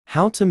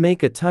How to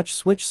make a touch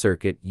switch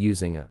circuit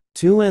using a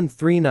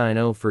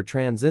 2N3904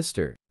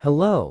 transistor.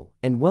 Hello,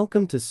 and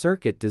welcome to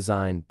Circuit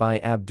Design by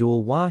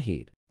Abdul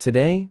Waheed.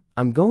 Today,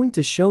 I'm going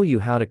to show you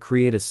how to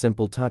create a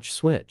simple touch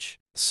switch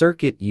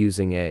circuit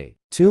using a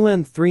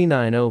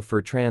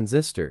 2N3904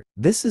 transistor.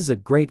 This is a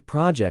great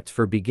project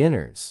for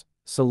beginners,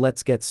 so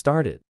let's get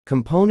started.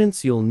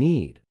 Components you'll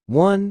need: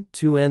 1.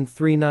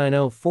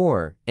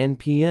 2N3904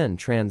 NPN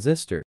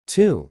transistor.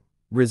 2.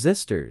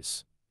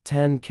 Resistors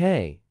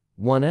 10K,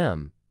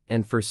 1M,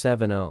 and for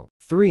 70.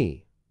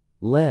 3.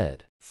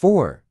 Lead.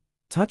 4.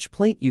 Touch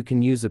plate. You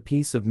can use a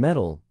piece of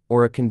metal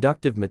or a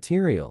conductive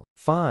material.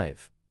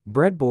 5.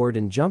 Breadboard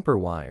and jumper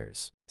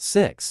wires.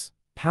 6.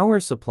 Power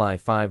supply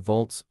 5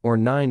 volts or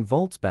 9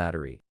 volts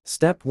battery.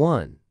 Step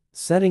 1.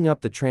 Setting up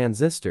the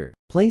transistor.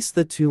 Place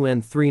the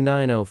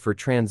 2N3904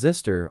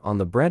 transistor on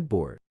the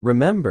breadboard.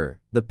 Remember,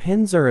 the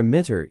pins are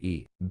emitter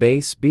E,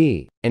 base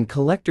B, and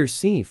collector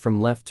C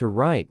from left to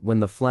right when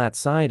the flat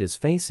side is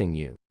facing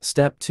you.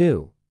 Step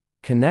 2.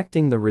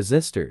 Connecting the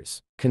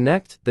resistors.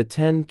 Connect the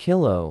 10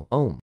 kilo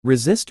ohm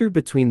resistor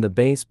between the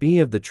base B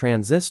of the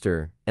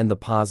transistor and the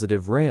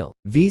positive rail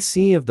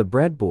VC of the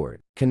breadboard.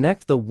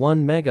 Connect the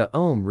 1 mega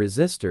ohm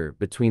resistor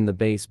between the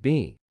base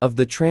B of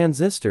the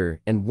transistor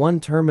and one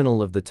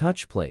terminal of the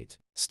touch plate.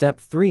 Step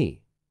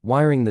 3.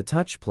 Wiring the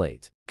touch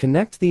plate.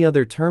 Connect the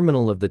other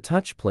terminal of the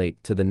touch plate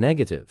to the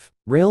negative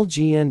rail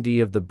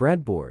GND of the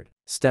breadboard.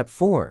 Step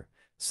 4.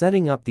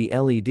 Setting up the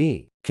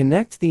LED.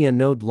 Connect the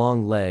anode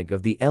long leg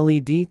of the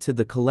LED to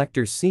the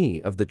collector C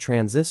of the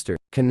transistor.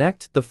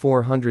 Connect the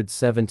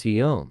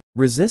 470 ohm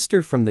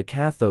resistor from the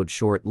cathode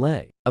short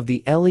leg of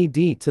the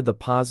LED to the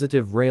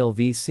positive rail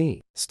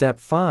VC. Step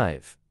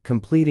 5.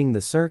 Completing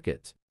the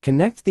circuit.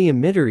 Connect the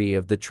emitter E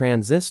of the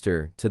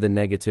transistor to the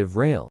negative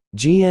rail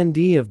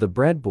GND of the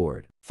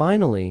breadboard.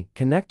 Finally,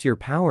 connect your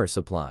power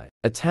supply.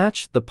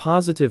 Attach the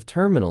positive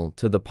terminal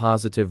to the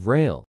positive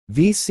rail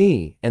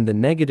VC and the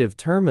negative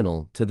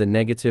terminal to the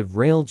negative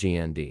rail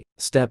GND.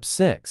 Step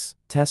 6.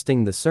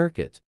 Testing the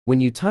circuit.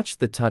 When you touch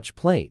the touch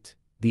plate,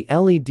 the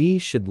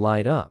LED should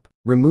light up.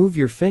 Remove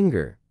your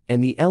finger,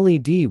 and the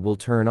LED will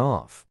turn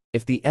off.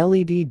 If the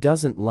LED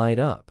doesn't light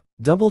up,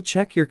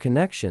 double-check your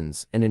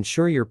connections and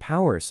ensure your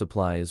power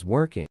supply is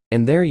working.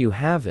 And there you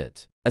have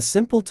it. A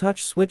simple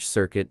touch switch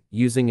circuit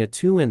using a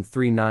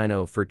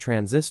 2N3904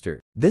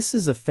 transistor. This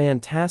is a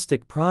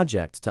fantastic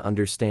project to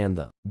understand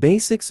the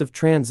basics of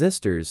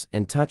transistors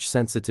and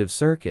touch-sensitive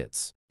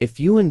circuits. If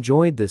you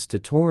enjoyed this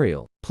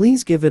tutorial,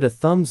 please give it a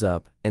thumbs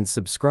up and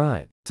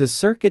subscribe to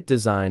Circuit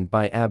Design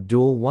by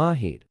Abdul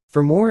Waheed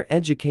for more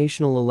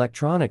educational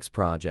electronics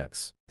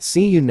projects.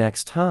 See you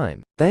next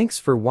time. Thanks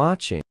for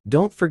watching.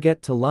 Don't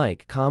forget to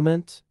like,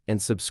 comment, and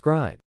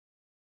subscribe.